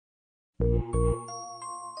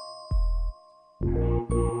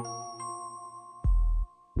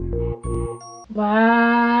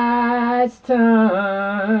Last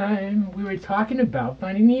time we were talking about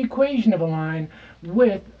finding the equation of a line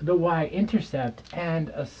with the y-intercept and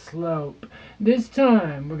a slope. This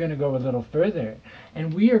time we're going to go a little further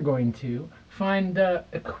and we are going to find the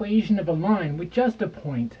equation of a line with just a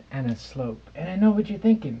point and a slope. And I know what you're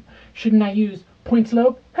thinking. Shouldn't I use point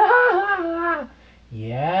slope?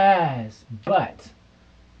 Yes, but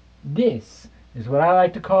this is what I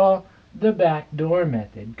like to call the backdoor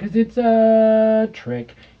method, because it's a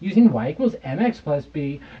trick using y equals mx plus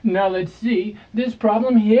b. Now let's see this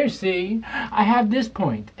problem here. See, I have this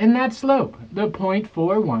point and that slope, the point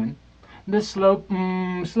 4, 1. The slope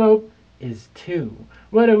is 2.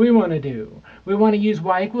 What do we want to do? We want to use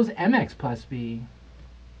y equals mx plus b,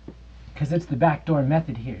 because it's the backdoor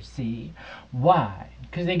method here. See, why?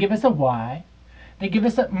 Because they give us a y, they give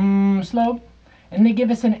us a slope, and they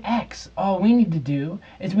give us an x. All we need to do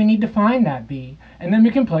is we need to find that b, and then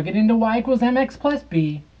we can plug it into y equals mx plus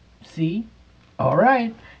b. See? All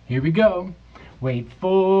right, here we go. Wait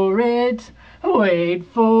for it. Wait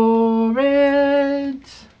for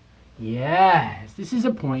it. Yes, this is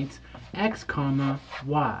a point, x comma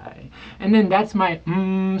y. And then that's my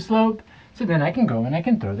slope. So then I can go and I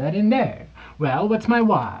can throw that in there. Well, what's my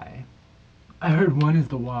y? I heard 1 is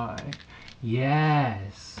the y.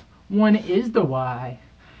 Yes, 1 is the y.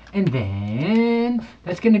 And then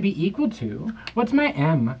that's going to be equal to, what's my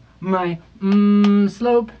m? My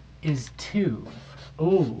slope is 2.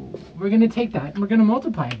 Oh, we're going to take that and we're going to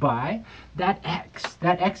multiply it by that x.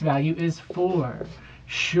 That x value is 4.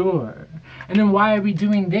 Sure. And then why are we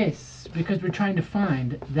doing this? Because we're trying to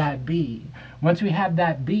find that b. Once we have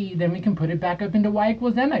that b, then we can put it back up into y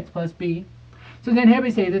equals mx plus b. So then here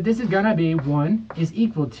we say that this is going to be 1 is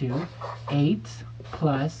equal to 8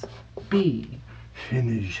 plus b.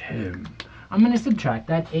 Finish him. I'm going to subtract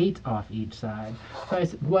that 8 off each side. So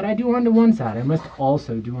what I do on the one side, I must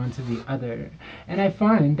also do onto the other. And I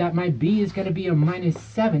find that my b is going to be a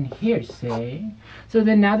 -7 here, say. So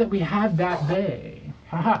then now that we have that b,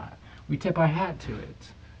 haha, we tip our hat to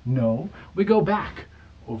it. No, we go back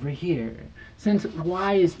over here. Since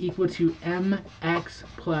y is equal to mx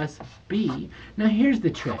plus b, now here's the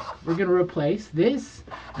trick. We're going to replace this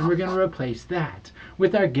and we're going to replace that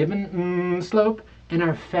with our given slope and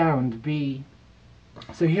our found b.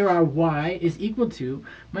 So here our y is equal to,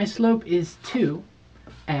 my slope is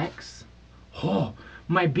 2x. Oh,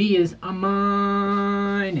 my b is a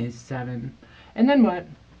 -7. And then what?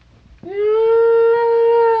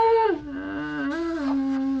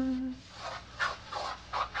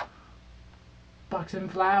 Box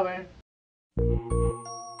and flower.